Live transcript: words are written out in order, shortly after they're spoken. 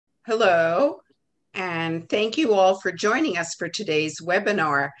Hello, and thank you all for joining us for today's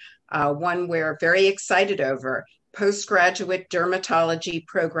webinar, one we're very excited over, Postgraduate Dermatology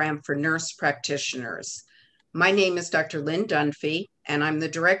Program for Nurse Practitioners. My name is Dr. Lynne Dunphy, and I'm the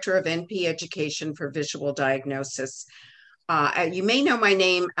Director of NP Education for Visual Diagnosis. You may know my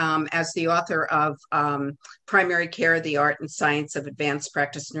name as the author of Primary Care, the Art and Science of Advanced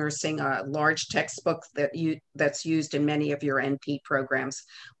Practice Nursing, a large textbook that's used in many of your NP programs.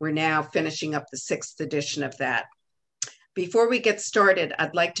 We're now finishing up the 6th edition of that. Before we get started,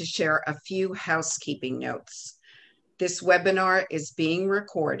 I'd like to share a few housekeeping notes. This webinar is being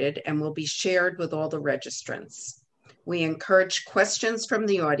recorded and will be shared with all the registrants. We encourage questions from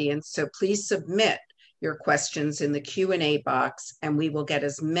the audience, so please submit your questions in the Q&A box, and we'll get to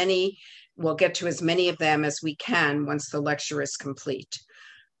as many of them as we can once the lecture is complete.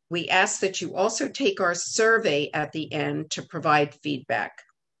 We ask that you also take our survey at the end to provide feedback.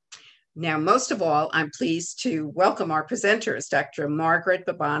 Now, most of all, I'm pleased to welcome our presenters, Dr. Margaret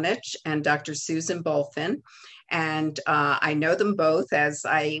Bobonich and Dr. Susan Bulfin. And I know them both as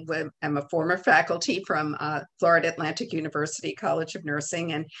I am a former faculty from Florida Atlantic University College of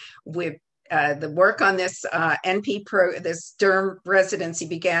Nursing, and the work on this this derm residency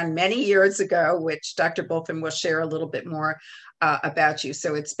began many years ago, which Dr. Bulfin will share a little bit more about you.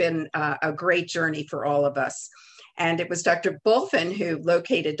 So it's been a great journey for all of us. And it was Dr. Bulfin who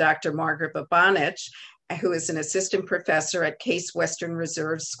located Dr. Margaret Bobonich, who is an assistant professor at Case Western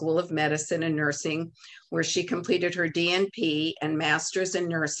Reserve School of Medicine and Nursing, where she completed her DNP and Master's in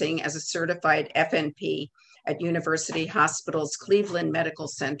Nursing as a certified FNP at University Hospitals Cleveland Medical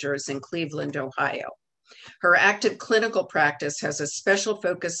Centers in Cleveland, Ohio. Her active clinical practice has a special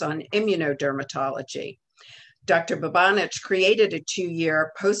focus on immunodermatology. Dr. Bobonich created a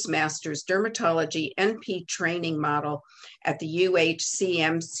 2-year postmaster's dermatology NP training model at the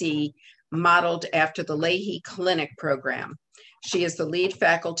UHCMC, modeled after the Lahey Clinic program. She is the lead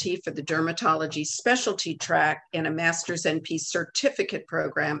faculty for the Dermatology Specialty Track in a Master's NP certificate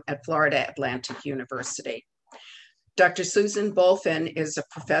program at Florida Atlantic University. Dr. Susan Bulfin is a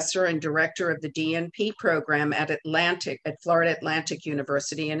professor and director of the DNP program at Florida Atlantic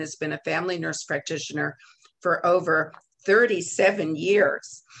University and has been a family nurse practitioner for over 37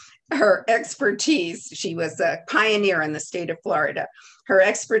 years. Her expertise, she was a pioneer in the state of Florida. Her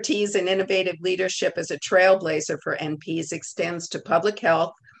expertise and innovative leadership as a trailblazer for NPs extends to public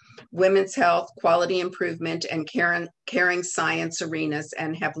health, women's health, quality improvement, and caring science arenas,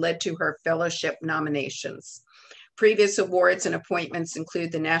 and have led to her fellowship nominations. Previous awards and appointments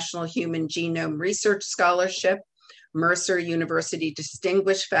include the National Human Genome Research Scholarship, Mercer University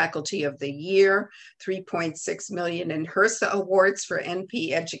Distinguished Faculty of the Year, $3.6 million in HRSA awards for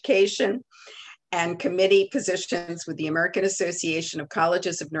NP education, and committee positions with the American Association of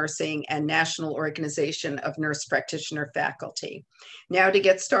Colleges of Nursing and National Organization of Nurse Practitioner Faculty. Now, to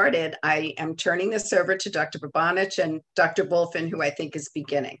get started, I am turning this over to Dr. Bobonich and Dr. Bulfin, who I think is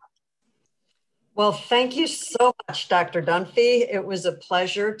beginning. Well, thank you so much, Dr. Dunphy. It was a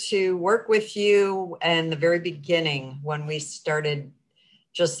pleasure to work with you in the very beginning when we started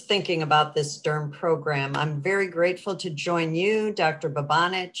just thinking about this derm program. I'm very grateful to join you, Dr.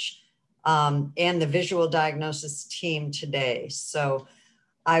 Bobonich, and the visual diagnosis team today. So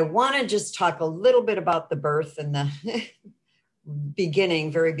I want to just talk a little bit about the birth and the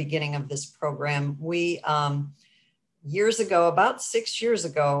very beginning of this program. We, years ago, about 6 years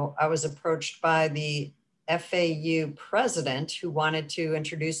ago, I was approached by the FAU president who wanted to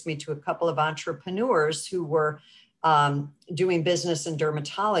introduce me to a couple of entrepreneurs who were doing business in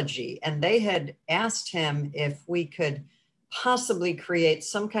dermatology. And they had asked him if we could possibly create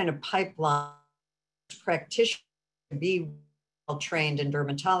some kind of pipeline practitioner to be well trained in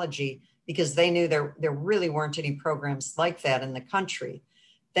dermatology, because they knew there really weren't any programs like that in the country.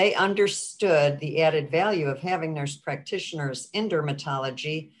 They understood the added value of having nurse practitioners in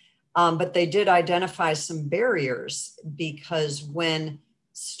dermatology, but they did identify some barriers, because when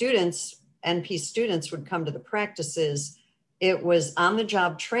NP students would come to the practices, it was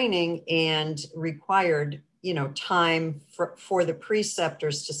on-the-job training and required, time for the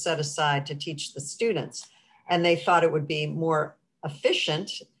preceptors to set aside to teach the students. And they thought it would be more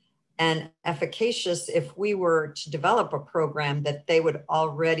efficient and efficacious if we were to develop a program that they would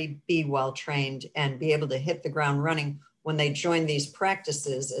already be well trained and be able to hit the ground running when they join these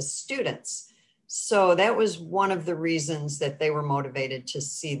practices as students. So that was one of the reasons that they were motivated to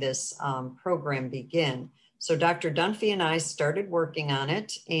see this program begin. So Dr. Dunphy and I started working on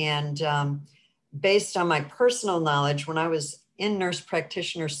it, and based on my personal knowledge, when I was in nurse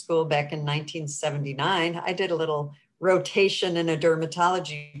practitioner school back in 1979, I did a little rotation in a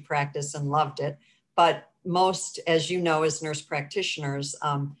dermatology practice and loved it. But most, as you know, as nurse practitioners,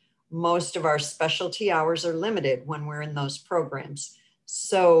 most of our specialty hours are limited when we're in those programs.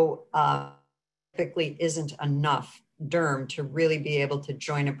 So typically isn't enough derm to really be able to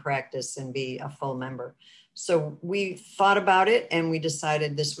join a practice and be a full member. So we thought about it and we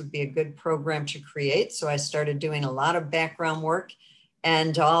decided this would be a good program to create. So I started doing a lot of background work,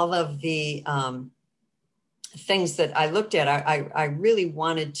 and all of the things that I looked at, I really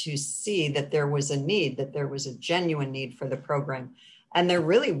wanted to see that there was a need, that there was a genuine need for the program. And there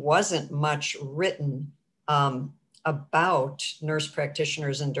really wasn't much written about nurse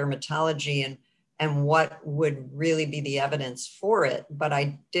practitioners in dermatology and what would really be the evidence for it. But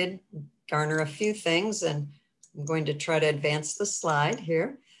I did garner a few things, and I'm going to try to advance the slide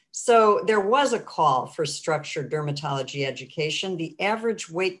here. So there was a call for structured dermatology education. The average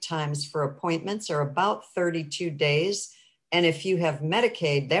wait times for appointments are about 32 days. And if you have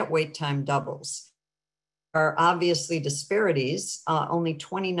Medicaid, that wait time doubles. There are obviously disparities. Only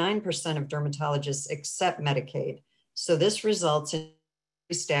 29% of dermatologists accept Medicaid. So this results in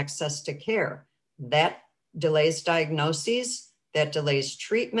increased access to care. That delays diagnoses, that delays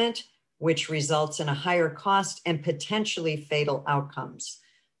treatment, which results in a higher cost and potentially fatal outcomes.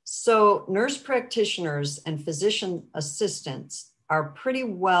 So nurse practitioners and physician assistants are pretty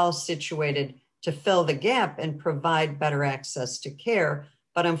well situated to fill the gap and provide better access to care.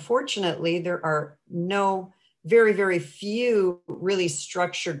 But unfortunately, there are very, very few really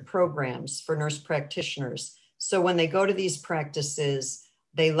structured programs for nurse practitioners. So when they go to these practices,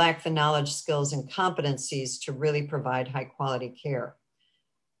 they lack the knowledge, skills, and competencies to really provide high quality care.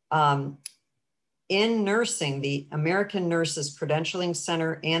 In nursing, the American Nurses Credentialing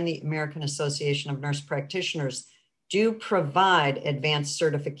Center and the American Association of Nurse Practitioners do provide advanced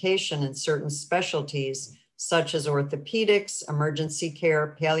certification in certain specialties, such as orthopedics, emergency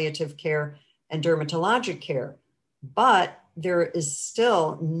care, palliative care, and dermatologic care. But there is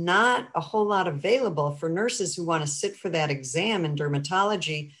still not a whole lot available for nurses who want to sit for that exam in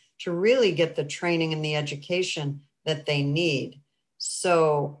dermatology to really get the training and the education that they need.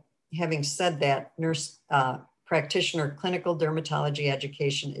 So having said that, nurse practitioner clinical dermatology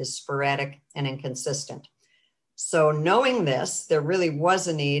education is sporadic and inconsistent. So knowing this, there really was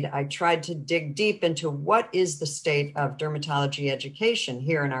a need. I tried to dig deep into what is the state of dermatology education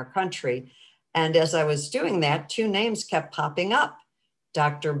here in our country. And as I was doing that, two names kept popping up,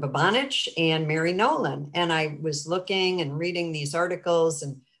 Dr. Bobonich and Mary Nolan. And I was looking and reading these articles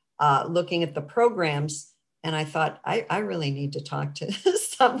and looking at the programs. And I thought, I really need to talk to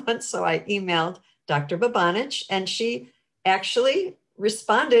someone. So I emailed Dr. Bobonich, and she actually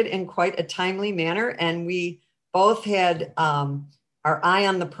responded in quite a timely manner. And we both had our eye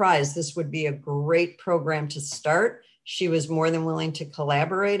on the prize. This would be a great program to start. She was more than willing to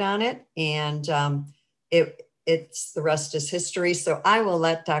collaborate on it. And it's the rest is history. So I will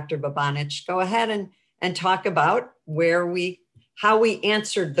let Dr. Bobonich go ahead and talk about how we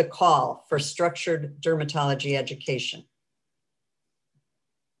answered the call for structured dermatology education.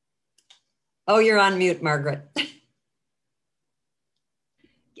 Oh, you're on mute, Margaret.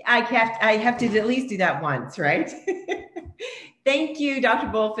 I have to at least do that once, right? Thank you, Dr.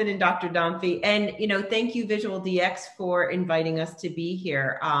 Bulfin and Dr. Dunphy. And, thank you, Visual DX, for inviting us to be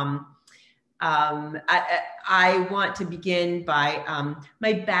here. I want to begin by,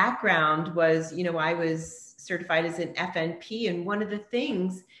 my background was, I was certified as an FNP. And one of the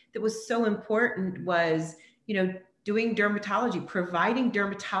things that was so important was, doing dermatology, providing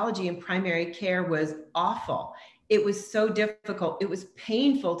dermatology in primary care was awful. It was so difficult. It was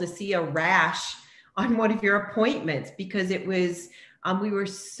painful to see a rash on one of your appointments because it was, we were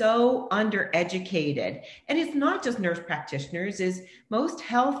so undereducated. And it's not just nurse practitioners, is most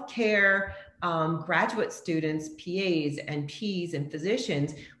healthcare graduate students, PAs and Ps and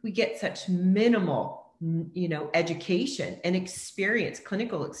physicians, we get such minimal education and experience,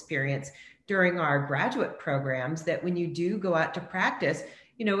 clinical experience during our graduate programs that when you do go out to practice,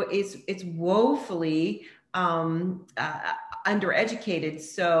 it's woefully undereducated.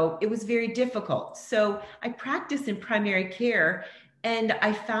 So it was very difficult. So I practiced in primary care and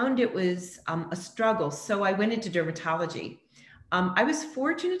I found it was a struggle. So I went into dermatology. I was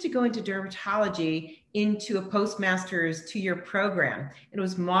fortunate to go into dermatology into a postmaster's 2-year program. It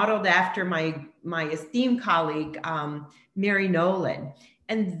was modeled after my esteemed colleague, Mary Nolan.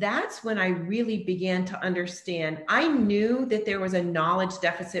 And that's when I really began to understand. I knew that there was a knowledge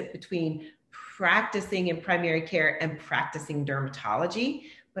deficit between practicing in primary care and practicing dermatology,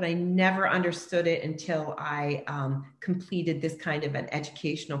 but I never understood it until I completed this kind of an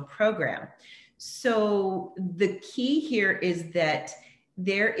educational program. So the key here is that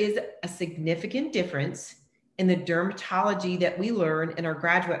there is a significant difference in the dermatology that we learn in our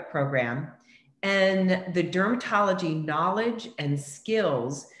graduate program and the dermatology knowledge and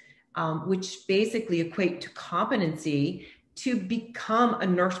skills, which basically equate to competency to become a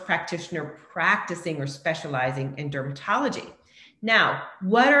nurse practitioner practicing or specializing in dermatology. Now,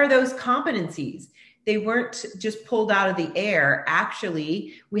 what are those competencies? They weren't just pulled out of the air.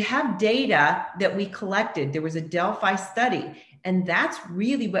 Actually, we have data that we collected. There was a Delphi study, and that's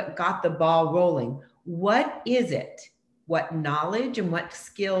really what got the ball rolling. What is it? What knowledge and what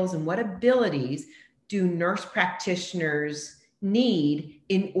skills and what abilities do nurse practitioners need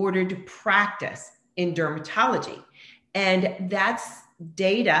in order to practice in dermatology? And that's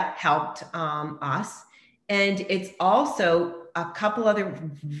data helped us. And it's also a couple other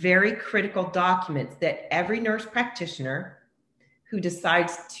very critical documents that every nurse practitioner who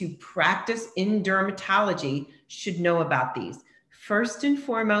decides to practice in dermatology should know about these. First and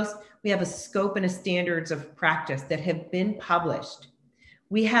foremost, we have a scope and a standards of practice that have been published.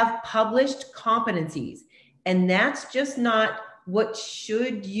 We have published competencies, and that's just not what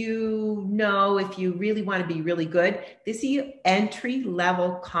should you know if you really want to be really good. This is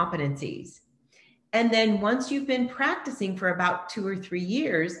entry-level competencies. And then once you've been practicing for about 2 or 3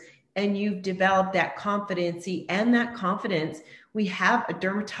 years and you've developed that competency and that confidence, we have a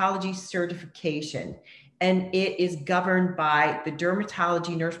dermatology certification. And it is governed by the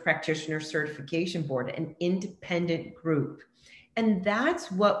Dermatology Nurse Practitioner Certification Board, an independent group. And that's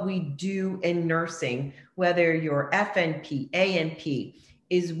what we do in nursing, whether you're FNP, ANP,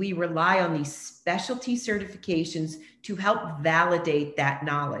 is we rely on these specialty certifications to help validate that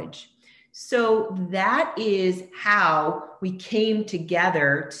knowledge. So that is how we came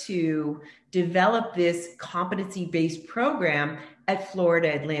together to develop this competency-based program at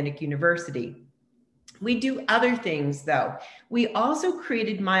Florida Atlantic University. We do other things though. We also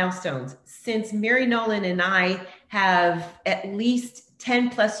created milestones. Since Mary Nolan and I have at least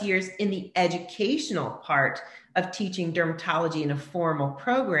 10 plus years in the educational part of teaching dermatology in a formal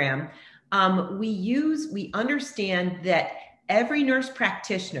program, we understand that every nurse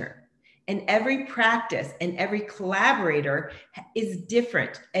practitioner and every practice and every collaborator is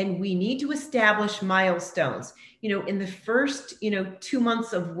different. And we need to establish milestones. In the first, 2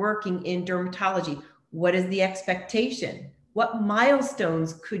 months of working in dermatology, what is the expectation? What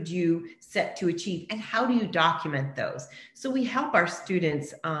milestones could you set to achieve? And how do you document those? So we help our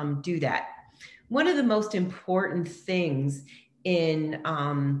students do that. One of the most important things is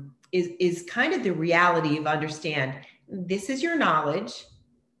kind of the reality of understand this is your knowledge,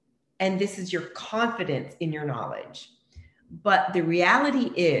 and this is your confidence in your knowledge. But the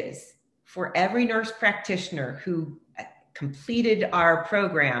reality is, for every nurse practitioner who completed our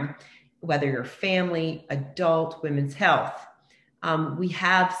program, whether you're family, adult, women's health, we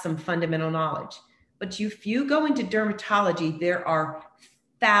have some fundamental knowledge. But if you go into dermatology, there are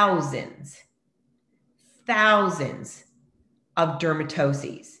thousands of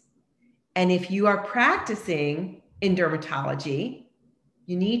dermatoses. And if you are practicing in dermatology,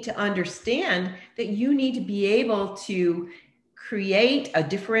 you need to understand that you need to be able to create a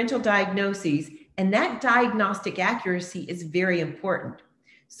differential diagnosis, and that diagnostic accuracy is very important.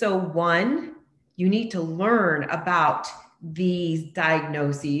 So 1, you need to learn about these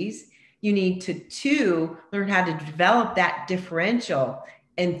diagnoses. You need to 2, learn how to develop that differential.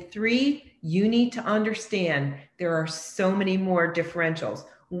 And 3, you need to understand there are so many more differentials.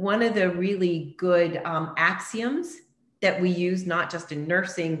 One of the really good axioms that we use, not just in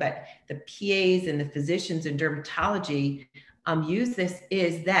nursing, but the PAs and the physicians in dermatology use this,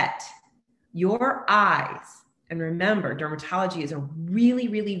 is that your eyes, and remember, dermatology is a really,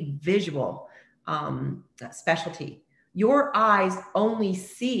 really visual specialty. Your eyes only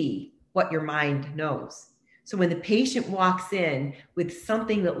see what your mind knows. So when the patient walks in with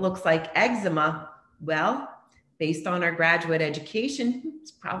something that looks like eczema, well, based on our graduate education, it's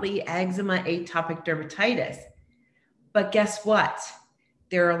probably eczema, atopic dermatitis. But guess what?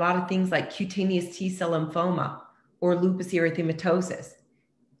 There are a lot of things like cutaneous T-cell lymphoma or lupus erythematosus.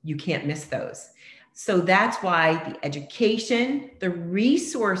 You can't miss those. So that's why the education, the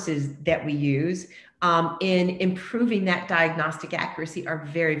resources that we use in improving that diagnostic accuracy are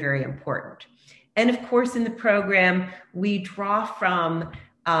very, very important. And of course, in the program, we draw from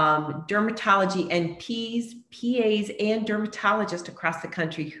dermatology NPs, PAs, and dermatologists across the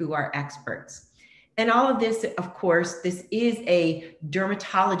country who are experts. And all of this, of course, this is a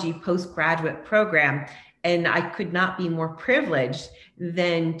dermatology postgraduate program. And I could not be more privileged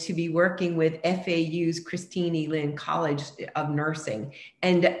than to be working with FAU's Christine E. Lynn College of Nursing.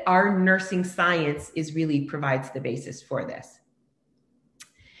 And our nursing science really provides the basis for this.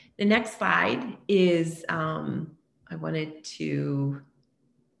 The next slide is,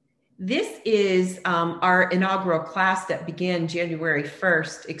 this is our inaugural class that began January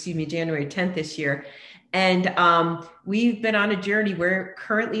 10th this year. And we've been on a journey. We're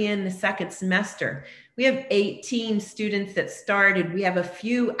currently in the second semester. We have 18 students that started. We have a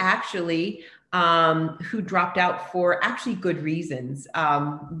few actually who dropped out for actually good reasons.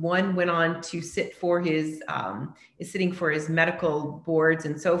 One went on to sit for is sitting for his medical boards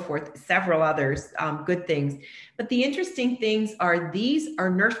and so forth, several others, good things. But the interesting things are these are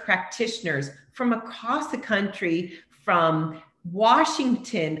nurse practitioners from across the country, from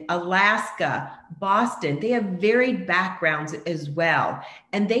Washington, Alaska, Boston. They have varied backgrounds as well.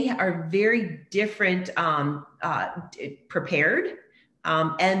 And they are very different, prepared,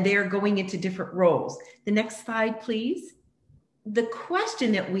 and they're going into different roles. The next slide, please. The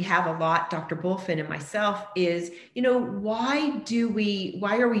question that we have a lot, Dr. Bulfin and myself, is, why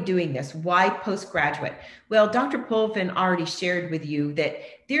are we doing this? Why postgraduate? Well, Dr. Bulfin already shared with you that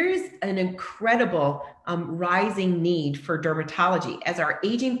there is an incredible rising need for dermatology. As our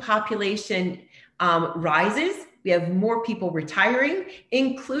aging population rises, we have more people retiring,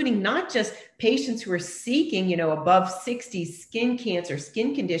 including not just patients who are seeking, above 60 skin cancer,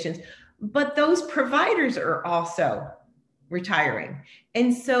 skin conditions, but those providers are also retiring.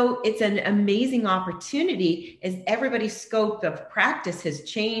 And so it's an amazing opportunity as everybody's scope of practice has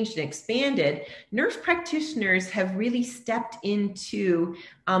changed and expanded. Nurse practitioners have really stepped into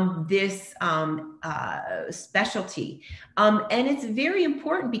this specialty. And it's very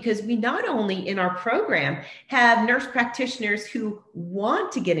important because we not only in our program have nurse practitioners who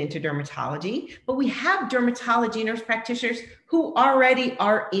want to get into dermatology, but we have dermatology nurse practitioners who already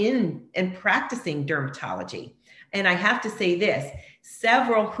are in and practicing dermatology. And I have to say this,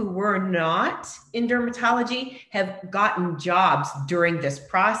 several who were not in dermatology have gotten jobs during this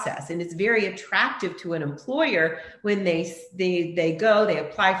process. And it's very attractive to an employer when they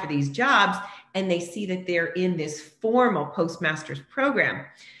apply for these jobs and they see that they're in this formal postmaster's program.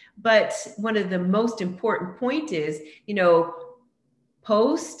 But one of the most important points is,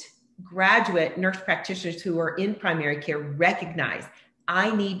 postgraduate nurse practitioners who are in primary care recognize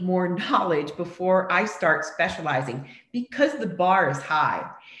I need more knowledge before I start specializing because the bar is high.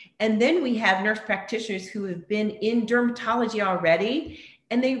 And then we have nurse practitioners who have been in dermatology already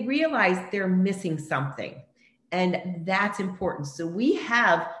and they realize they're missing something. And that's important. So we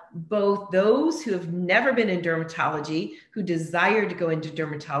have both those who have never been in dermatology, who desire to go into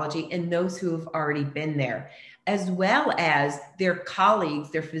dermatology, and those who have already been there, as well as their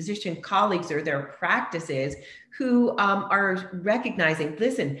colleagues, their physician colleagues or their practices who are recognizing,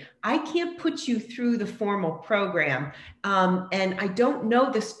 listen, I can't put you through the formal program and I don't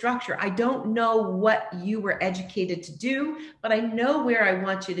know the structure. I don't know what you were educated to do, but I know where I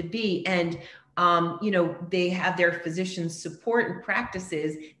want you to be. And they have their physicians support and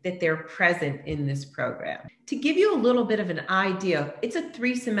practices that they're present in this program. To give you a little bit of an idea, it's a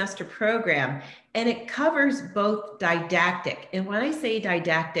 3-semester program and it covers both didactic. And when I say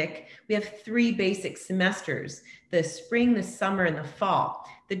didactic, we have 3 basic semesters, the spring, the summer, and the fall.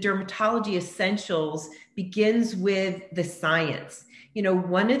 The dermatology essentials begins with the science.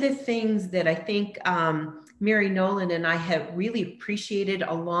 One of the things that I think Mary Nolan and I have really appreciated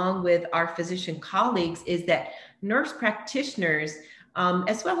along with our physician colleagues is that nurse practitioners,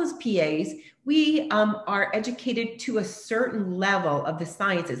 as well as PAs, we are educated to a certain level of the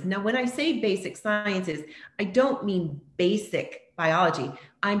sciences. Now, when I say basic sciences, I don't mean basic biology.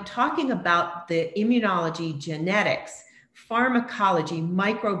 I'm talking about the immunology, genetics, pharmacology,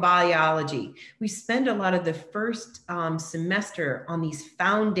 microbiology. We spend a lot of the first semester on these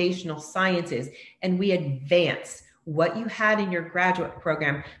foundational sciences, and we advance what you had in your graduate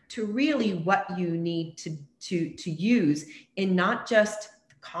program to really what you need to use in not just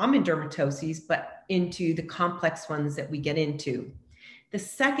common dermatoses, but into the complex ones that we get into. The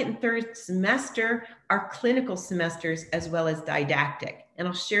second and third semester are clinical semesters as well as didactic, and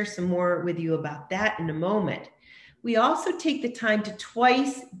I'll share some more with you about that in a moment. We also take the time to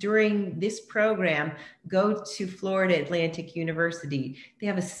twice during this program go to Florida Atlantic University. They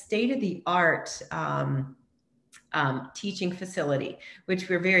have a state-of-the-art teaching facility, which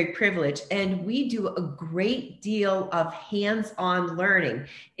we're very privileged. And we do a great deal of hands-on learning,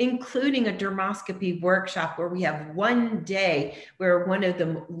 including a dermoscopy workshop where we have one day where one of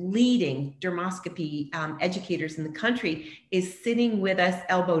the leading dermoscopy educators in the country is sitting with us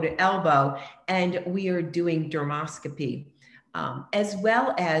elbow to elbow, and we are doing dermoscopy. As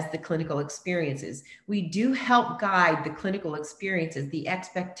well as the clinical experiences. We do help guide the clinical experiences, the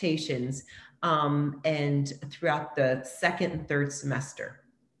expectations, and throughout the second and third semester.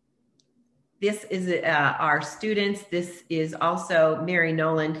 This is our students. This is also Mary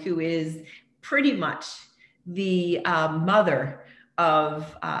Nolan, who is pretty much the mother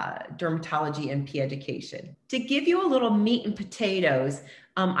of dermatology NP education. To give you a little meat and potatoes,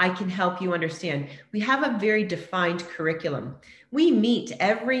 I can help you understand. We have a very defined curriculum. We meet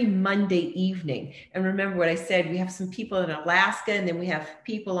every Monday evening. And remember what I said, we have some people in Alaska and then we have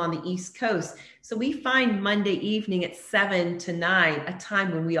people on the East Coast. So we find Monday evening at 7 to 9, a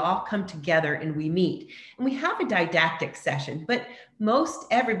time when we all come together and we meet. And we have a didactic session, but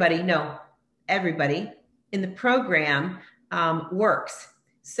everybody in the program works.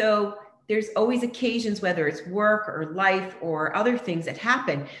 So there's always occasions, whether it's work or life or other things that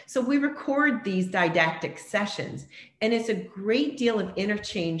happen. So we record these didactic sessions, and it's a great deal of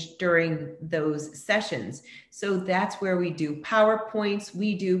interchange during those sessions. So that's where we do PowerPoints.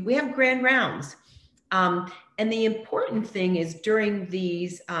 We have grand rounds. And the important thing is during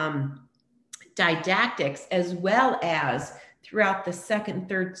these didactics, as well as throughout the second and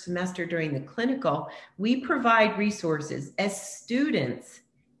third semester during the clinical, we provide resources. As students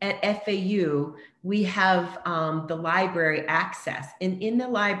at FAU, we have the library access. And in the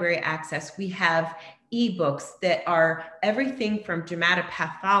library access, we have ebooks that are everything from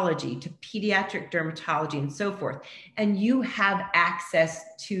dermatopathology to pediatric dermatology and so forth. And you have access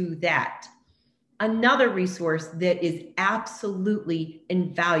to that. Another resource that is absolutely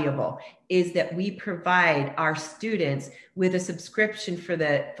invaluable is that we provide our students with a subscription for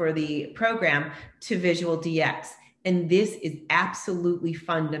the program to Visual DX. And this is absolutely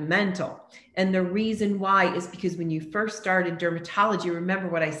fundamental. And the reason why is because when you first start in dermatology, remember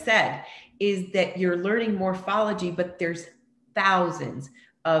what I said, is that you're learning morphology, but there's thousands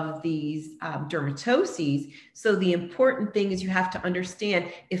of these dermatoses. So the important thing is you have to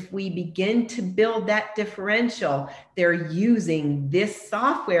understand, if we begin to build that differential, they're using this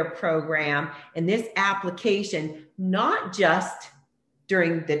software program and this application, not just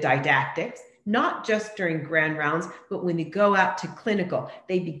during the didactics, not just during grand rounds, but when they go out to clinical,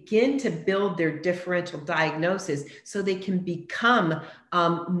 they begin to build their differential diagnosis so they can become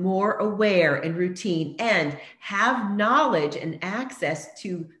more aware and routine and have knowledge and access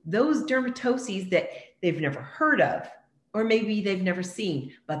to those dermatoses that they've never heard of, or maybe they've never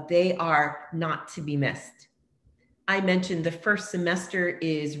seen, but they are not to be missed. I mentioned the first semester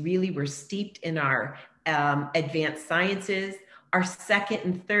we're steeped in our advanced sciences. Our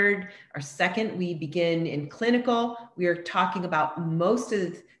second, we begin in clinical. We are talking about most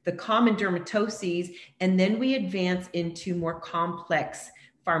of the common dermatoses, and then we advance into more complex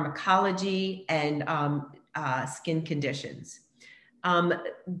pharmacology and skin conditions.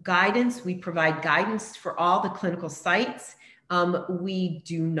 Guidance, we provide guidance for all the clinical sites. We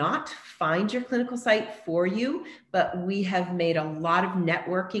do not find your clinical site for you, but we have made a lot of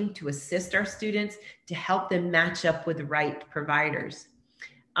networking to assist our students to help them match up with the right providers.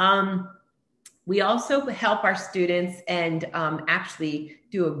 We also help our students and actually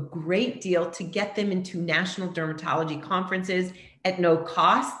do a great deal to get them into national dermatology conferences at no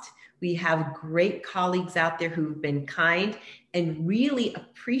cost. We have great colleagues out there who've been kind and really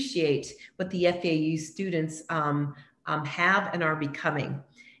appreciate what the FAU students have and are becoming.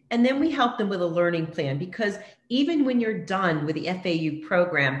 And then we help them with a learning plan, because even when you're done with the FAU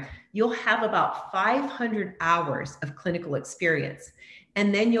program, you'll have about 500 hours of clinical experience.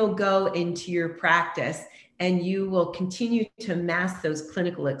 And then you'll go into your practice and you will continue to amass those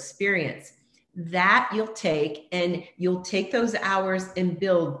clinical experience. That you'll take, and you'll take those hours and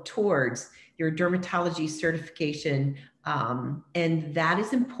build towards your dermatology certification. And that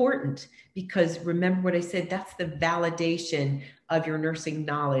is important, because remember what I said, that's the validation of your nursing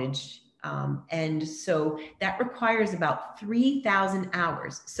knowledge. And so that requires about 3,000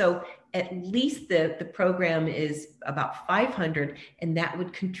 hours. So at least the program is about 500, and that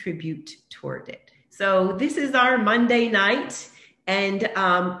would contribute toward it. So this is our Monday night, and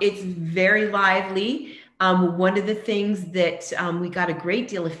it's very lively. One of the things that we got a great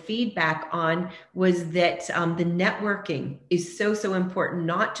deal of feedback on was that the networking is so important,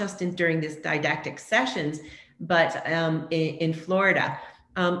 not just during this didactic sessions, but in Florida.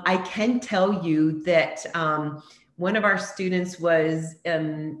 I can tell you that One of our students was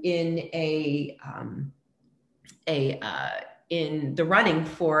in the running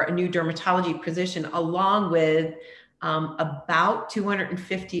for a new dermatology position, along with about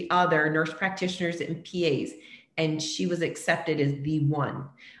 250 other nurse practitioners and PAs, and she was accepted as the one.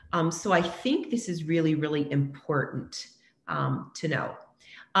 So I think this is really, really important to know.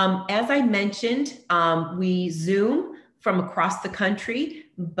 As I mentioned, we Zoom from across the country,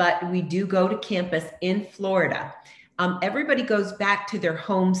 but we do go to campus in Florida. Everybody goes back to their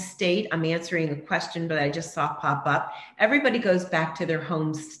home state. I'm answering a question that I just saw pop up. Everybody goes back to their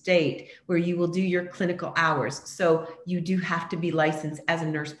home state where you will do your clinical hours. So you do have to be licensed as a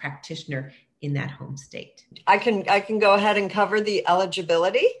nurse practitioner in that home state. I can go ahead and cover the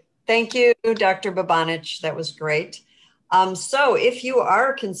eligibility. Thank you, Dr. Bobonich. That was great. So if you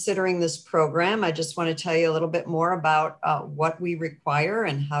are considering this program, I just want to tell you a little bit more about what we require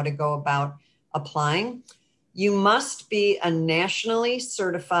and how to go about applying. You must be a nationally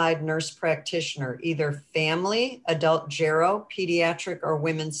certified nurse practitioner, either family, adult gero, pediatric, or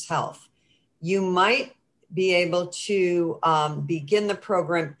women's health. You might be able to begin the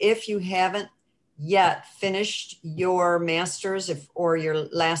program if you haven't yet finished your master's or your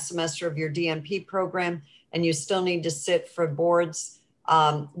last semester of your DNP program, and you still need to sit for boards.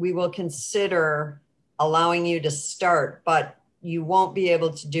 We will consider allowing you to start, but you won't be able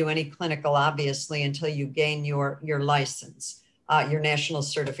to do any clinical, obviously, until you gain your license, your national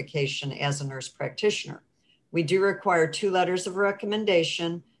certification as a nurse practitioner. We do require 2 letters of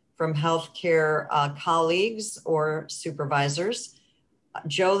recommendation from healthcare colleagues or supervisors.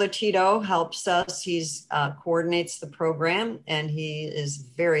 Joe Latito helps us. He's coordinates the program, and he is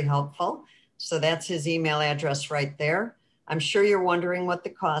very helpful. So that's his email address right there. I'm sure you're wondering what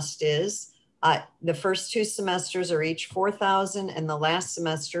the cost is. The first 2 semesters are each $4,000, and the last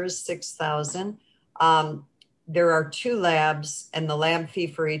semester is $6,000. There are 2 labs, and the lab fee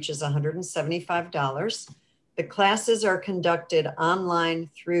for each is $175. The classes are conducted online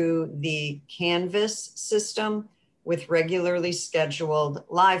through the Canvas system with regularly scheduled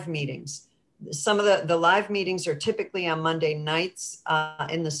live meetings. Some of the live meetings are typically on Monday nights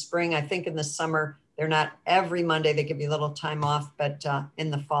in the spring. I think in the summer, they're not every Monday. They give you a little time off, but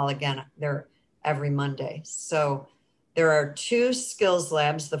in the fall, again, they're every Monday. So there are 2 skills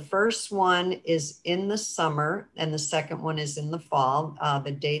labs. The first one is in the summer, and the second one is in the fall.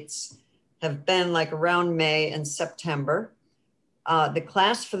 The dates have been like around May and September. The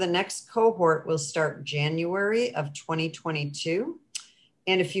class for the next cohort will start January of 2022.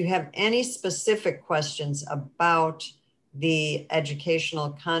 And if you have any specific questions about the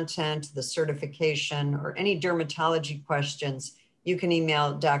educational content, the certification, or any dermatology questions, you can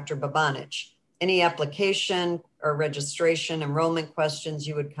email Dr. Bobonich. Any application or registration enrollment questions,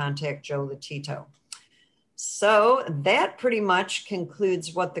 you would contact Joe Latito. So that pretty much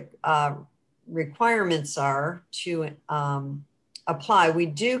concludes what the requirements are to apply. We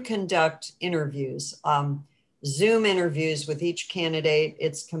do conduct interviews, Zoom interviews with each candidate.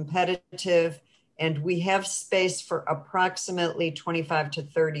 It's competitive, and we have space for approximately 25 to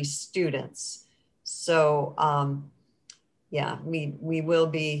 30 students. So yeah, we will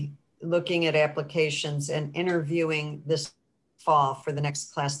be looking at applications and interviewing this fall for the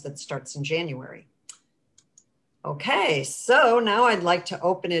next class that starts in January. Okay, so now I'd like to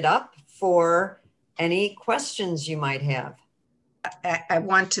open it up for any questions you might have. I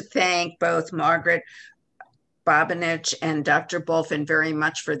want to thank both Margaret Bobonich and Dr. Bulfin very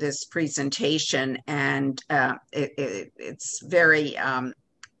much for this presentation, and it's very,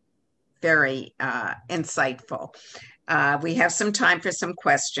 very insightful. We have some time for some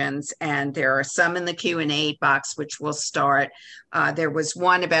questions, and there are some in the Q&A box, which will start. There was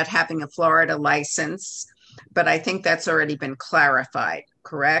one about having a Florida license, but I think that's already been clarified,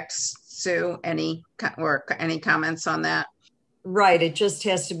 correct? Sue, any comments on that? Right. It just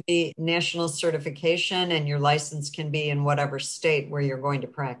has to be national certification, and your license can be in whatever state where you're going to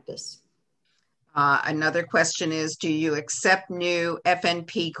practice. Another question is, do you accept new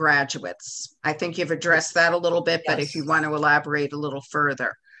FNP graduates? I think you've addressed that a little bit, yes, but if you want to elaborate a little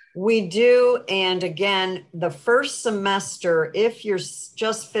further. We do. And again, the first semester, if you're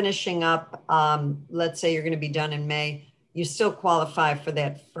just finishing up, let's say you're going to be done in May, you still qualify for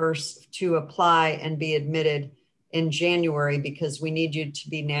that first to apply and be admitted in January, because we need you to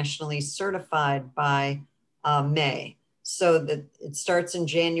be nationally certified by May. So that it starts in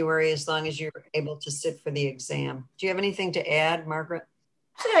January as long as you're able to sit for the exam. Do you have anything to add, Margaret?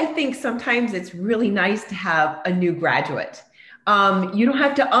 Actually, I think sometimes it's really nice to have a new graduate. You don't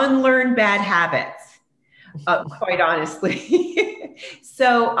have to unlearn bad habits, quite honestly.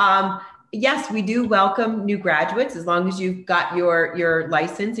 So yes, we do welcome new graduates as long as you've got your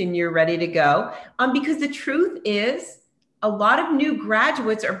license and you're ready to go. Because the truth is, a lot of new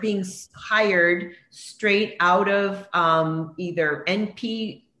graduates are being hired straight out of either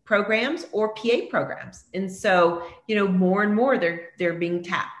NP programs or PA programs, and so more and more they're being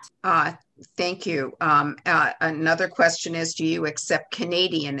tapped. Thank you. Another question is, do you accept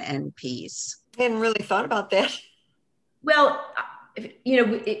Canadian NPs? I hadn't really thought about that. Well,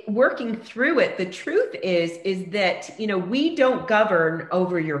 working through it, the truth is that, we don't govern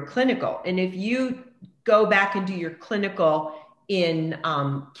over your clinical. And if you go back and do your clinical in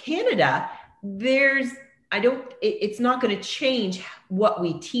Canada, it's not going to change what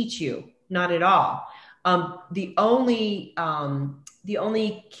we teach you, not at all. The only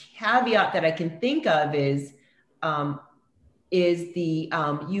caveat that I can think of is you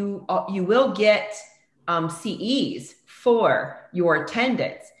will get CEs for your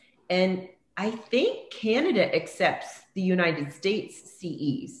attendance. And I think Canada accepts the United States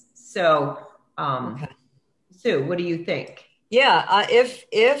CEs. So, Okay. Sue, what do you think? Yeah,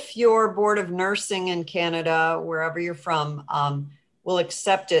 if your Board of Nursing in Canada, wherever you're from, will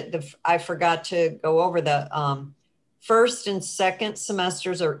accept it, I forgot to go over the first and second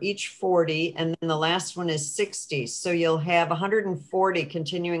semesters are each 40, and then the last one is 60. So you'll have 140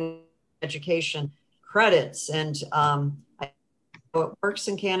 continuing education credits. And I know it works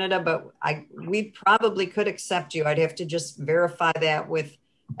in Canada, but we probably could accept you. I'd have to just verify that with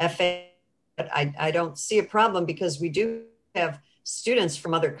FA. But I don't see a problem because we do have students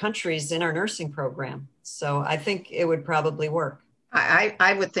from other countries in our nursing program. So I think it would probably work.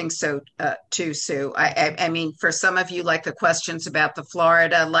 I would think so too, Sue. I mean, for some of you, like the questions about the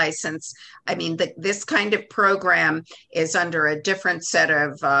Florida license, I mean, this kind of program is under a different set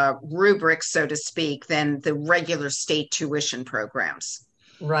of rubrics, so to speak, than the regular state tuition programs.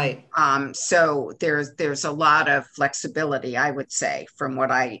 Right. So there's a lot of flexibility, I would say, from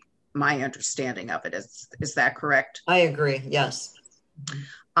what my understanding of it is. Is that correct? I agree. Yes.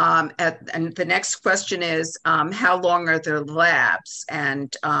 And the next question is, how long are their labs,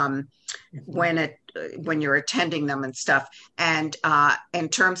 and when you're attending them and stuff? And in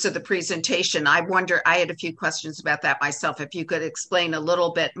terms of the presentation, I had a few questions about that myself. If you could explain a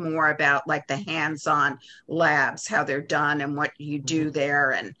little bit more about like the hands-on labs, how they're done and what you do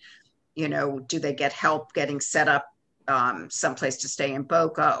there, and do they get help getting set up someplace to stay in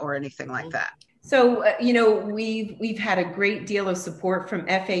Boca or anything like that? So, we've had a great deal of support from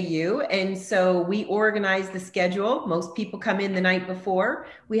FAU. And so we organize the schedule. Most people come in the night before.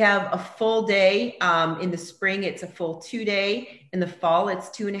 We have a full day. In the spring, it's a full 2-day. In the fall, it's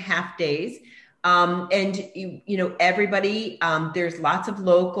 2.5 days. And everybody, there's lots of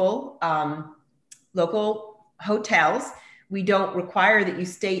local hotels. We don't require that you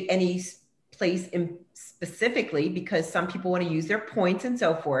stay any place specifically because some people want to use their points and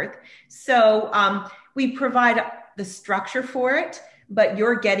so forth. So we provide the structure for it, but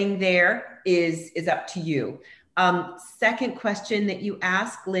your getting there is up to you. Second question that you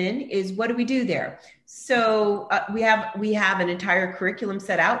asked, Lynn, is what do we do there? So we have an entire curriculum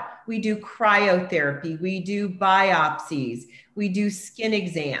set out. We do cryotherapy, we do biopsies, we do skin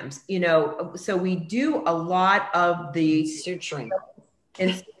exams, so we do a lot of the suturing.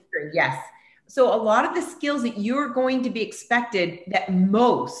 And suturing, yes. So a lot of the skills that you're going to be expected that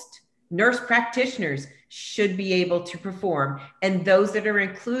most nurse practitioners should be able to perform, and those that are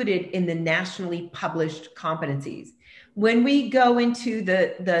included in the nationally published competencies. When we go into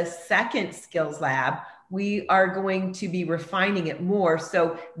the second skills lab, we are going to be refining it more.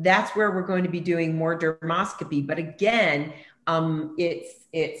 So that's where we're going to be doing more dermoscopy. But again,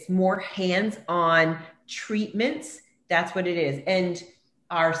 it's more hands-on treatments. That's what it is. And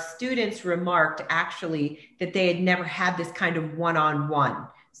our students remarked actually that they had never had this kind of one-on-one.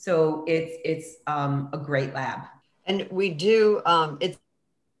 So it's a great lab. And we do,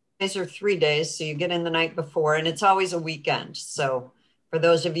 these are 3 days. So you get in the night before, and it's always a weekend. So for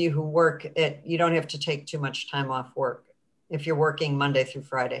those of you who work you don't have to take too much time off work if you're working Monday through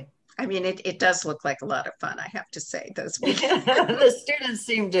Friday. I mean, it does look like a lot of fun, I have to say, those weekends. The students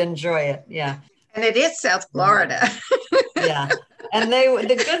seem to enjoy it. Yeah. And it is South Florida. Yeah. And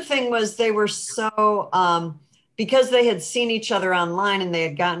the good thing was they were so, because they had seen each other online and they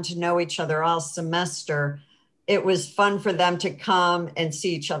had gotten to know each other all semester, it was fun for them to come and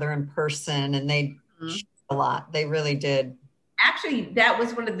see each other in person, and they a lot. They really did. Actually, that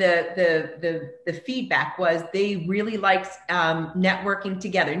was one of the feedback was they really liked networking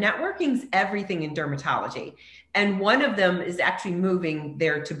together. Networking's everything in dermatology. And one of them is actually moving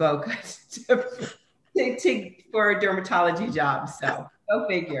there to Boca for a dermatology job. So go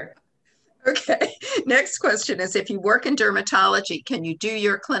figure. Okay. Next question is, if you work in dermatology, can you do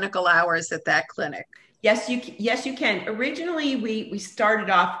your clinical hours at that clinic? Yes, you can. Originally, we started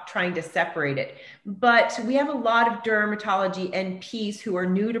off trying to separate it, but we have a lot of dermatology NPs who are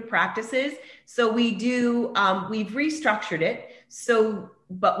new to practices. So we've restructured it. So,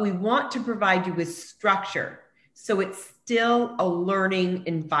 but we want to provide you with structure. So it's still a learning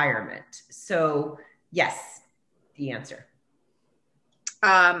environment. So yes, the answer.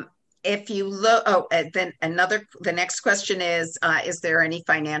 Um, if you look, then the next question is there any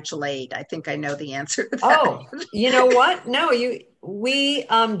financial aid? I think I know the answer to that. Oh, you know what? No,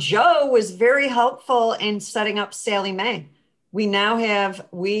 Joe was very helpful in setting up Sally Mae. We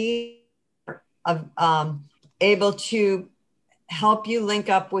are able to help you link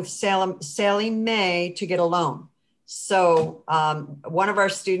up with Sally Mae to get a loan. So one of our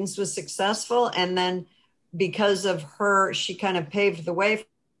students was successful, and then because of her, she kind of paved the way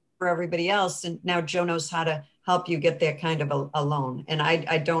for everybody else. And now Joe knows how to help you get that kind of a loan. And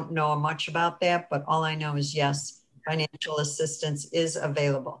I don't know much about that, but all I know is yes, financial assistance is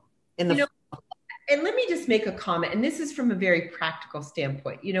available in the. And let me just make a comment, and this is from a very practical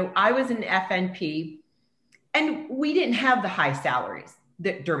standpoint. I was an FNP, and we didn't have the high salaries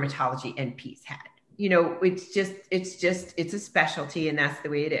that dermatology NPs had. It's a specialty, and that's the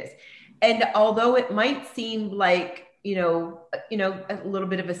way it is. And although it might seem like, a little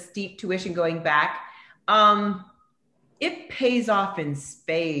bit of a steep tuition going back, it pays off in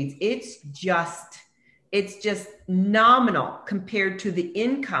spades. It's just nominal compared to the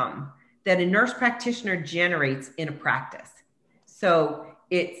income that a nurse practitioner generates in a practice. So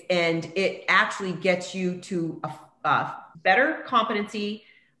it actually gets you to a better competency,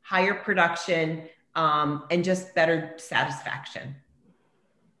 higher production, and just better satisfaction.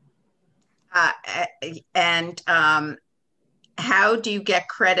 And how do you get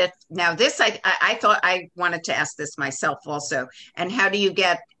credit? Now, this, I thought I wanted to ask this myself also. And how do you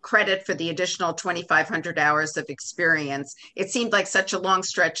get credit for the additional 2,500 hours of experience? It seemed like such a long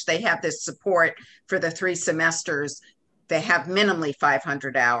stretch. They have this support for the 3 semesters. They have minimally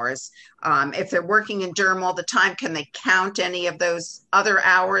 500 hours. If they're working in derm all the time, can they count any of those other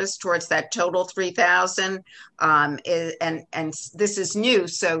hours towards that total 3,000? And this is new,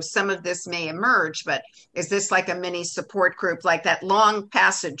 so some of this may emerge, but is this like a mini support group, like that long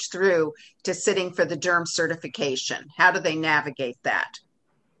passage through to sitting for the derm certification? How do they navigate that?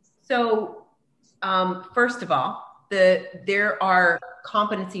 So, first of all, there are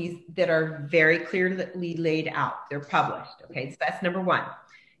competencies that are very clearly laid out. They're published. Okay, so that's number one.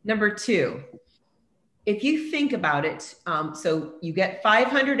 Number two, if you think about it, so you get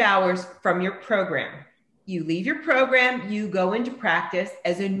 500 hours from your program. You leave your program, you go into practice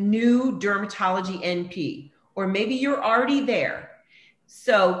as a new dermatology NP, or maybe you're already there.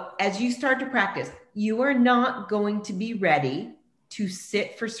 So as you start to practice, you are not going to be ready to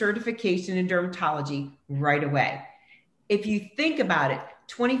sit for certification in dermatology right away. If you think about it,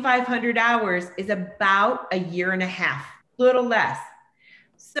 2,500 hours is about a year and a half, a little less.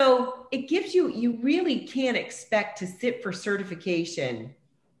 So it gives you really can't expect to sit for certification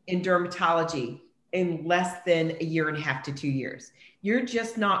in dermatology in less than a year and a half to 2 years. You're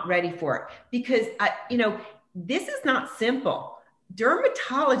just not ready for it because, this is not simple.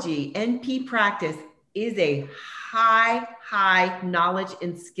 Dermatology NP practice is a high knowledge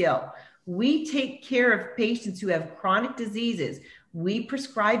and skill. We take care of patients who have chronic diseases. We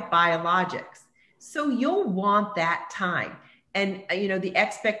prescribe biologics. So you'll want that time. And, the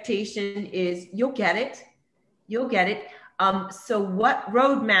expectation is you'll get it. You'll get it. So what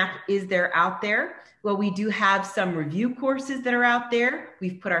roadmap is there out there? Well, we do have some review courses that are out there.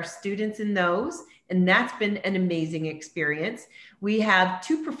 We've put our students in those, and that's been an amazing experience. We have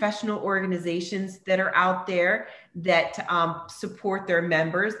 2 professional organizations that are out there that support their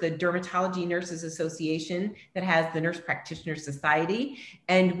members, the Dermatology Nurses Association that has the Nurse Practitioner Society,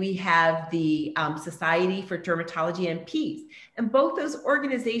 and we have the Society for Dermatology NPs. And both those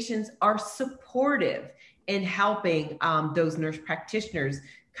organizations are supportive in helping those nurse practitioners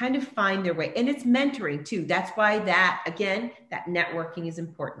kind of find their way. And it's mentoring too. That's why that networking is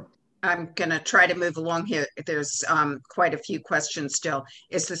important. I'm going to try to move along here. There's quite a few questions still.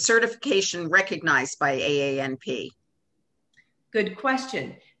 Is the certification recognized by AANP? Good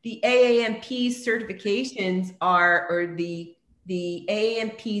question. The AANP's certifications or the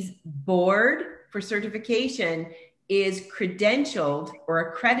AANP's board for certification is credentialed or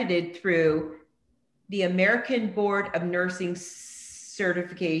accredited through the American Board of Nursing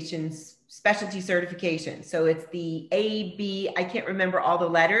Certifications, Specialty Certification. So it's the AB, I can't remember all the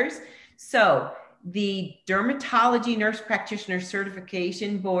letters. So the Dermatology Nurse Practitioner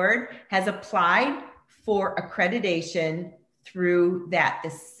Certification Board has applied for accreditation through the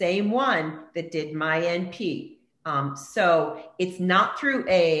same one that did my NP. So it's not through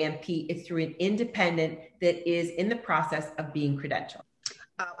AANP, it's through an independent that is in the process of being credentialed.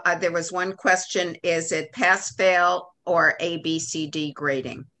 There was one question, is it pass, fail, or ABCD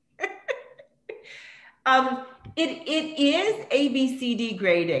grading? It is ABCD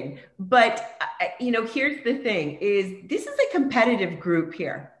grading, but here's the thing: is this is a competitive group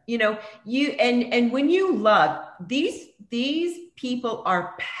here. And when you love these people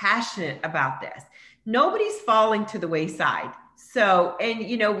are passionate about this. Nobody's falling to the wayside. So,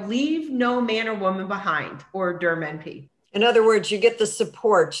 leave no man or woman behind, or Derm NP. In other words, you get the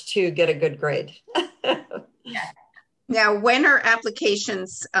support to get a good grade. Yes. Now, when are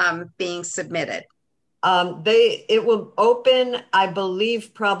applications being submitted? It will open, I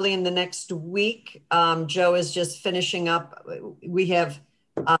believe, probably in the next week. Joe is just finishing up. We have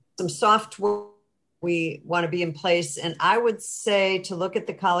some software we want to be in place. And I would say to look at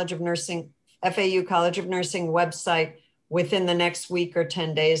the College of Nursing, FAU College of Nursing website within the next week or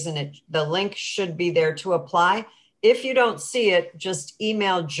 10 days. And the link should be there to apply. If you don't see it, just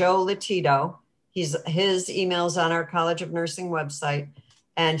email Joe Latito. His email's on our College of Nursing website,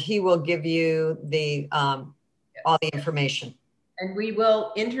 and he will give you all the information. And we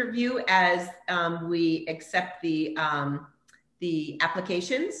will interview as we accept the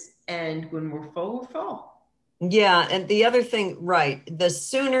applications, and when we're full, we're full. Yeah, and the other thing, right, the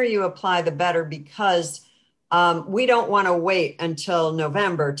sooner you apply, the better, because we don't want to wait until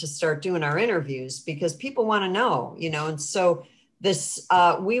November to start doing our interviews, because people want to know, and so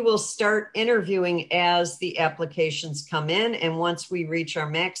we will start interviewing as the applications come in. And once we reach our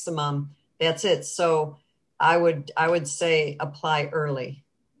maximum, that's it. So I would say apply early.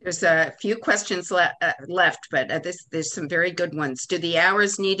 There's a few questions left, but there's some very good ones. Do the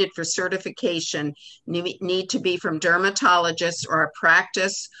hours needed for certification need to be from dermatologists or a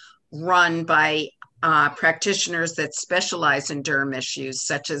practice run by practitioners that specialize in derm issues,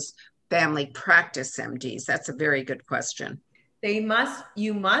 such as family practice MDs? That's a very good question. You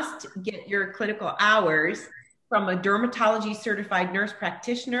must get your clinical hours from a dermatology certified nurse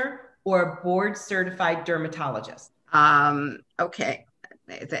practitioner or a board certified dermatologist. Okay.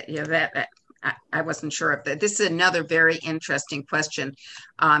 I wasn't sure of that. This is another very interesting question.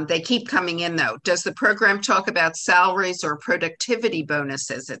 They keep coming in though. Does the program talk about salaries or productivity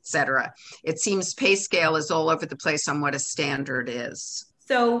bonuses, et cetera? It seems pay scale is all over the place on what a standard is.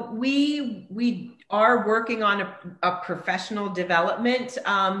 So we are working on a professional development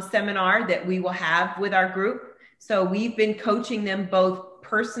seminar that we will have with our group. So we've been coaching them both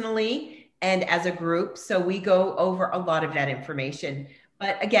personally and as a group. So we go over a lot of that information.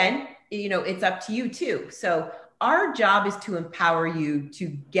 But again, it's up to you too. So our job is to empower you to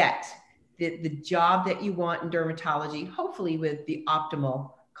get the job that you want in dermatology, hopefully with the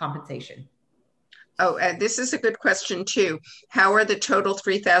optimal compensation. Oh, this is a good question too. How are the total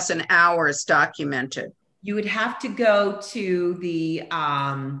 3,000 hours documented? You would have to go to the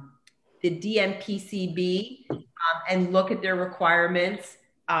DMPCB and look at their requirements.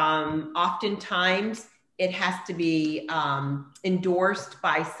 Oftentimes, it has to be endorsed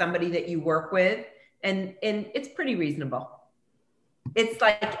by somebody that you work with, and it's pretty reasonable. It's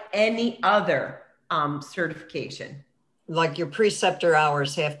like any other certification. Like your preceptor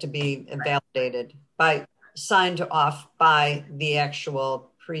hours have to be validated signed off by the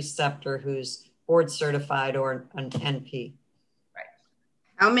actual preceptor who's board certified or an NP. Right.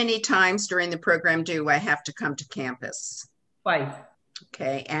 How many times during the program do I have to come to campus? Twice.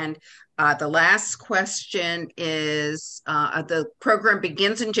 Okay, and the last question is, the program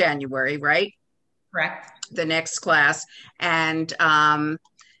begins in January, right? Correct. The next class. And now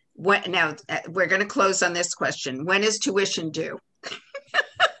we're going to close on this question. When is tuition due?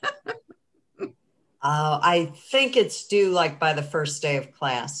 I think it's due like by the first day of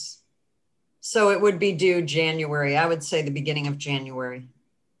class. So it would be due January. I would say the beginning of January.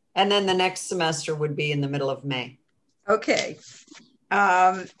 And then the next semester would be in the middle of May. Okay.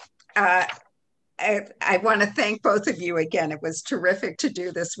 I want to thank both of you again. It was terrific to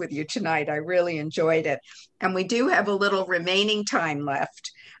do this with you tonight. I really enjoyed it. And we do have a little remaining time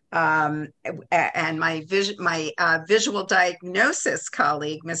left. And my visual diagnosis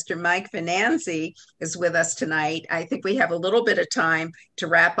colleague, Mr. Mike Venanzi, is with us tonight. I think we have a little bit of time to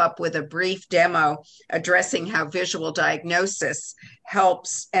wrap up with a brief demo addressing how visual diagnosis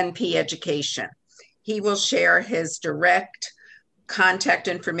helps NP education. He will share his direct contact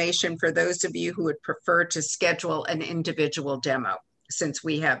information for those of you who would prefer to schedule an individual demo. since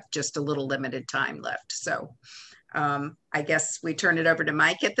we have just a little limited time left. So I guess we turn it over to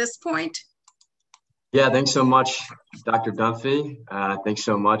Mike at this point. Yeah, thanks so much, Dr. Dunphy. Thanks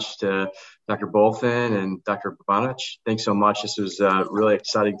so much to Dr. Bulfin and Dr. Bobonich. Thanks so much. This was really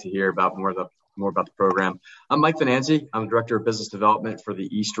exciting to hear about more about the program. I'm Mike Venanzi. I'm Director of Business Development for the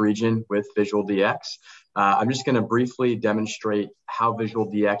East Region with Visual DX. I'm just going to briefly demonstrate how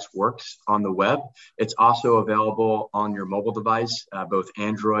Visual DX works on the web. It's also available on your mobile device, both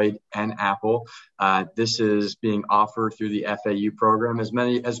Android and Apple. This is being offered through the FAU program, as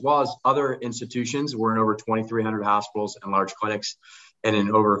well as other institutions. We're in over 2,300 hospitals and large clinics, and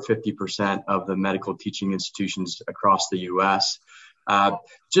in over 50% of the medical teaching institutions across the U.S.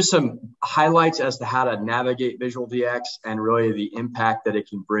 Just some highlights as to how to navigate Visual DX and really the impact that it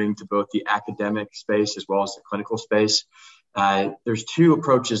can bring to both the academic space as well as the clinical space. There's two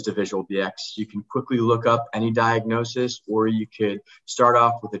approaches to Visual DX. You can quickly look up any diagnosis, or you could start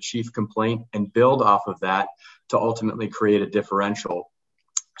off with a chief complaint and build off of that to ultimately create a differential.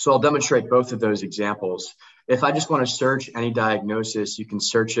 So I'll demonstrate both of those examples. If I just want to search any diagnosis, you can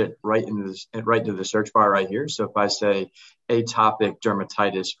search it right into the search bar right here. So if I say atopic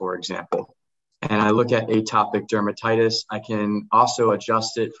dermatitis, for example, and I look at atopic dermatitis, I can also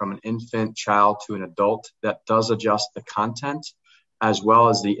adjust it from an infant, child to an adult. That does adjust the content as well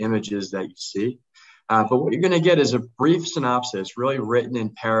as the images that you see. But what you're going to get is a brief synopsis, really written in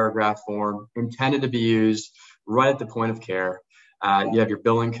paragraph form, intended to be used right at the point of care. You have your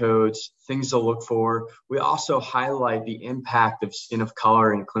billing codes, things to look for. We also highlight the impact of skin of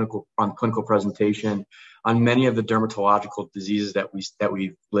color and clinical presentation on many of the dermatological diseases that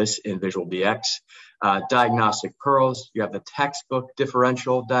we list in Visual DX. Diagnostic pearls, you have the textbook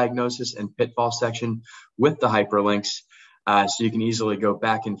differential diagnosis and pitfall section with the hyperlinks. So you can easily go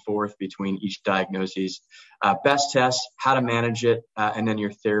back and forth between each diagnosis. Best tests, how to manage it, and then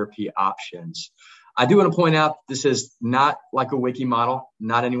your therapy options. I do want to point out this is not like a wiki model.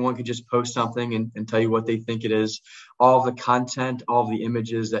 Not anyone could just post something and tell you what they think it is. All of the content, all of the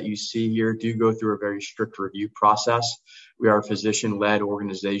images that you see here do go through a very strict review process. We are a physician-led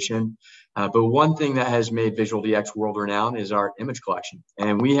organization. But one thing that has made Visual DX world renowned is our image collection.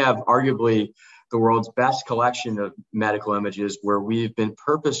 And we have arguably the world's best collection of medical images, where we've been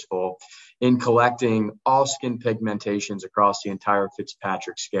purposeful in collecting all skin pigmentations across the entire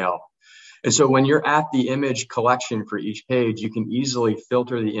Fitzpatrick scale. And so when you're at the image collection for each page, you can easily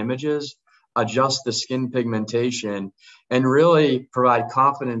filter the images, adjust the skin pigmentation, and really provide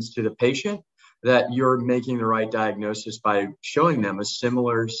confidence to the patient that you're making the right diagnosis by showing them a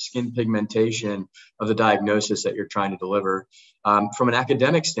similar skin pigmentation of the diagnosis that you're trying to deliver. From an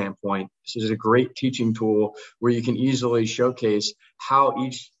academic standpoint, this is a great teaching tool where you can easily showcase how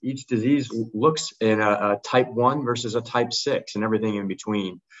each disease looks in a type 1 versus a type 6 and everything in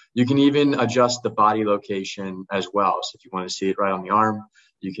between. You can even adjust the body location as well. So if you want to see it right on the arm,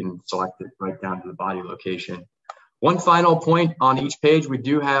 you can select it right down to the body location. One final point on each page, we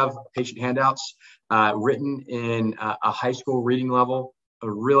do have patient handouts written in a high school reading level, a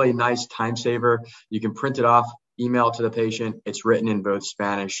really nice time saver. You can print it off, email it to the patient. It's written in both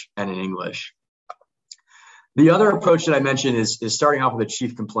Spanish and in English. The other approach that I mentioned is starting off with a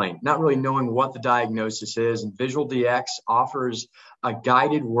chief complaint, not really knowing what the diagnosis is. And Visual DX offers a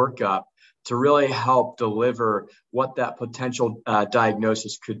guided workup to really help deliver what that potential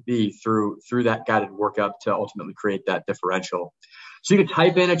diagnosis could be through that guided workup to ultimately create that differential. So you can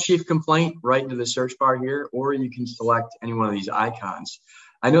type in a chief complaint right into the search bar here, or you can select any one of these icons.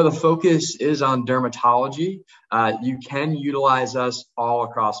 I know the focus is on dermatology. You can utilize us all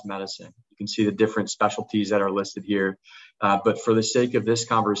across medicine. You can see the different specialties that are listed here. But for the sake of this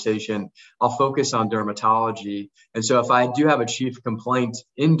conversation, I'll focus on dermatology. And so if I do have a chief complaint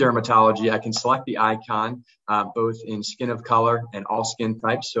in dermatology, I can select the icon, both in skin of color and all skin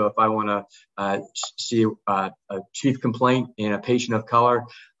types. So if I want to see a chief complaint in a patient of color,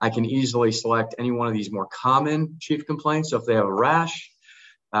 I can easily select any one of these more common chief complaints. So if they have a rash,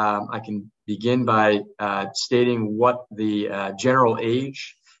 I can begin by stating what the general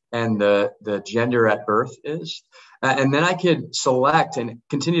age and the gender at birth is. And then I could select and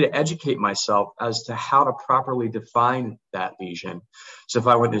continue to educate myself as to how to properly define that lesion. So if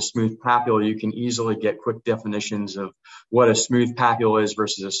I went to smooth papule, you can easily get quick definitions of what a smooth papule is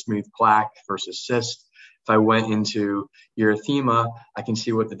versus a smooth plaque versus cyst. If I went into erythema, I can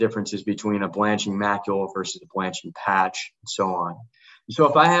see what the difference is between a blanching macule versus a blanching patch, and so on. So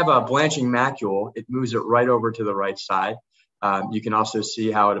if I have a blanching macule, it moves it right over to the right side. You can also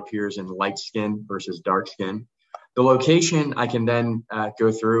see how it appears in light skin versus dark skin. The location, I can then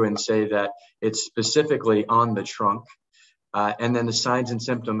go through and say that it's specifically on the trunk. And then the signs and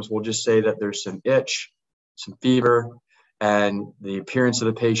symptoms will just say that there's some itch, some fever, and the appearance of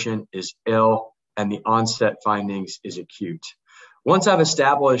the patient is ill, and the onset findings is acute. Once I've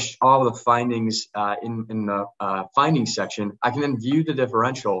established all of the findings in the findings section, I can then view the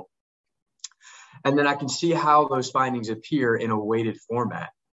differential, and then I can see how those findings appear in a weighted format.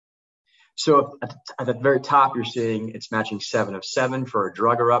 So at the very top, you're seeing it's matching 7 of 7 for a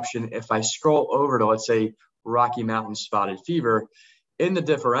drug eruption. If I scroll over to, let's say, Rocky Mountain spotted fever, in the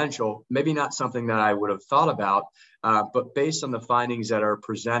differential, maybe not something that I would have thought about, but based on the findings that are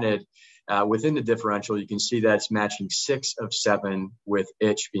presented within the differential, you can see that it's matching 6 of 7 with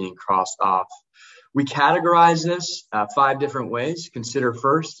itch being crossed off. We categorize this 5 different ways. Consider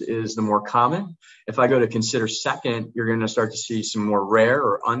first is the more common. If I go to consider second, you're going to start to see some more rare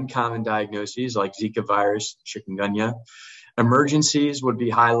or uncommon diagnoses like Zika virus, chikungunya. Emergencies would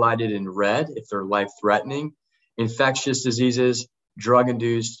be highlighted in red if they're life-threatening. Infectious diseases,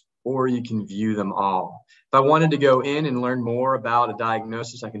 drug-induced, or you can view them all. If I wanted to go in and learn more about a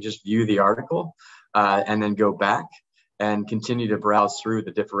diagnosis, I can just view the article and then go back and continue to browse through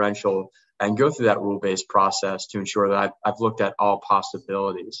the differential and go through that rule-based process to ensure that I've looked at all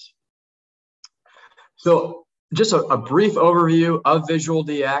possibilities. So just a brief overview of Visual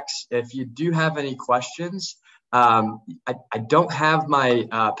DX. If you do have any questions, I don't have my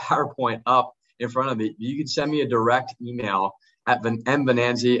PowerPoint up in front of me. You can send me a direct email at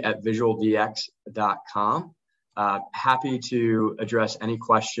mbonanzi@visualdx.com. Happy to address any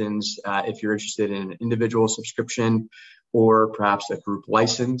questions if you're interested in an individual subscription or perhaps a group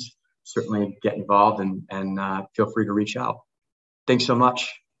license. Certainly get involved and feel free to reach out. Thanks so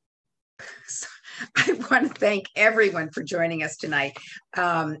much. I want to thank everyone for joining us tonight.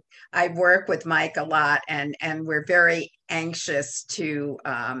 I work with Mike a lot, and we're very anxious to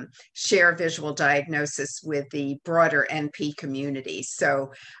share visual diagnosis with the broader NP community.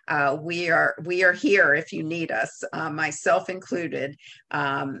 So we are here if you need us, myself included.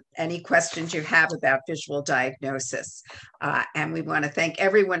 Any questions you have about visual diagnosis. And we want to thank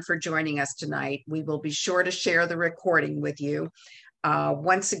everyone for joining us tonight. We will be sure to share the recording with you.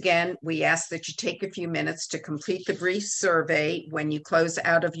 Once again, we ask that you take a few minutes to complete the brief survey when you close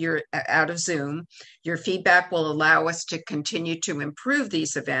out of Zoom. Your feedback will allow us to continue to improve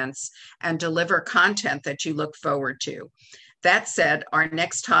these events and deliver content that you look forward to. That said, our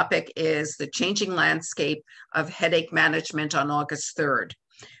next topic is the changing landscape of headache management on August 3rd.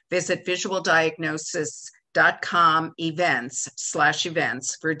 Visit visualdiagnosis.com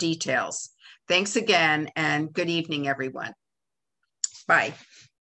events/events for details. Thanks again, and good evening, everyone. Bye.